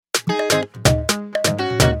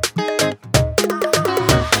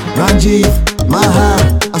Sanjeev, my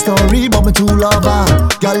heart, a story about me two lover.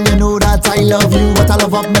 Girl, you know that I love you, but I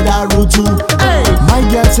love up me Daru too. Hey. My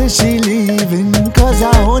girl says she leaving, cause I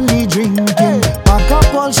only drinking. Pack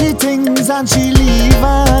up all she things and she leave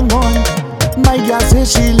and gone. My girl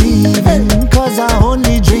says she leaving, cause I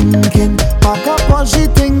only drinking. Pack up all she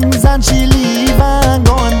things and she leave and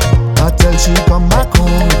gone. I tell she come back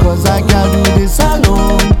home, cause I can't do this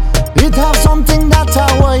alone. It have something that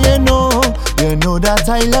I want you know that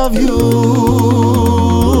I love you,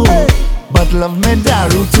 but love me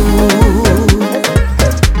Daru too.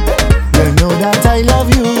 You know that I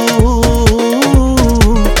love you,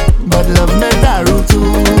 but love me Daru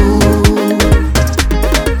too.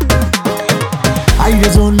 I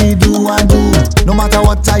just only do and do, no matter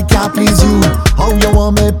what I can't please you. How you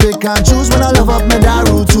want me pick and choose when I love up me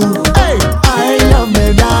Daru too. Hey, I love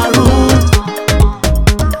me Daru,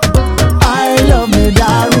 I love me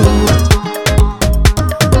Daru.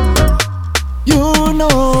 You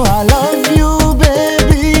know I love you,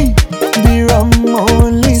 baby. The rum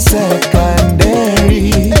only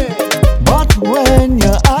secondary, but when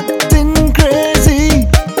you're acting crazy,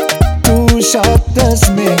 2 shots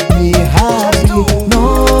make me happy.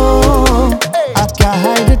 No, I can't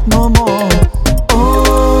hide it no more.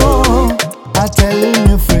 Oh, I'm telling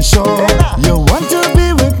you for sure. You want to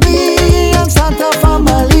be with me and start a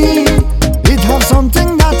family. It have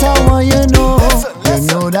something that I want you know. You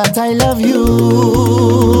know that I love you,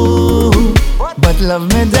 but love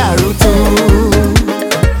me Daru too.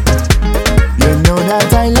 You know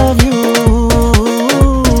that I love you,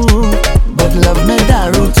 but love me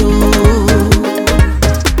Daru too.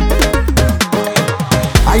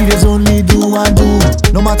 I just only do and do,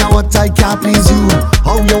 no matter what I can't please you.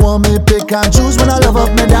 How you want me pick and choose when I love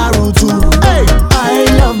up me Daru too. Hey, I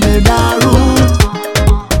love me Daru,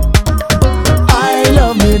 I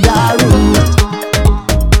love me Daru.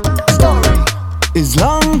 It's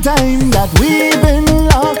long time that we've been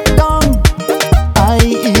locked down. I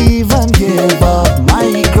even gave up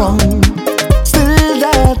my crown. Still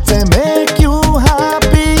that I make you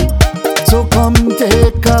happy, so come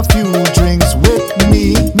take a few drinks with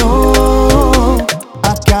me. No,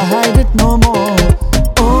 I can't hide it no more.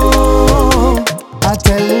 Oh, I'm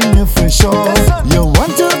telling you for sure. You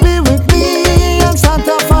want to be with me and start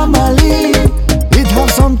a family. It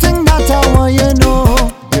have something that I want you know.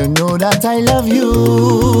 You know that I love you,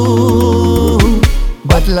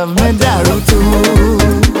 but love me Daru too.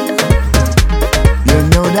 You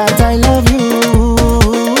know that I love you,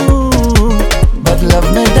 but love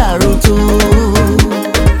me Daru too.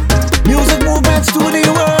 Music movements to the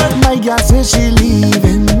world. My girl says she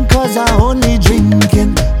leaving, cause I only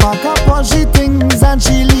drinking. Pack up all she things and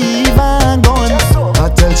she leave and gone. I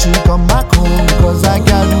tell she come back home, cause I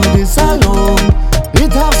can't do this alone.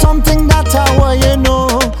 It have something that I want you know.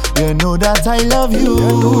 You know that I love you,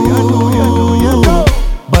 you know.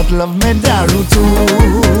 But love me Daru too.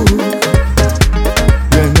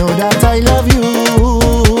 You know that I love you,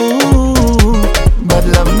 but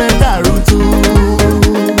love me Daru too.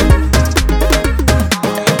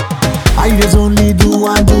 I just only do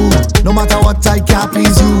and do, no matter what I can't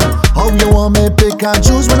please you. How you want me pick and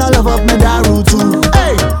choose when I love up me Daru too.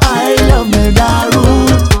 Hey, I love me Daru.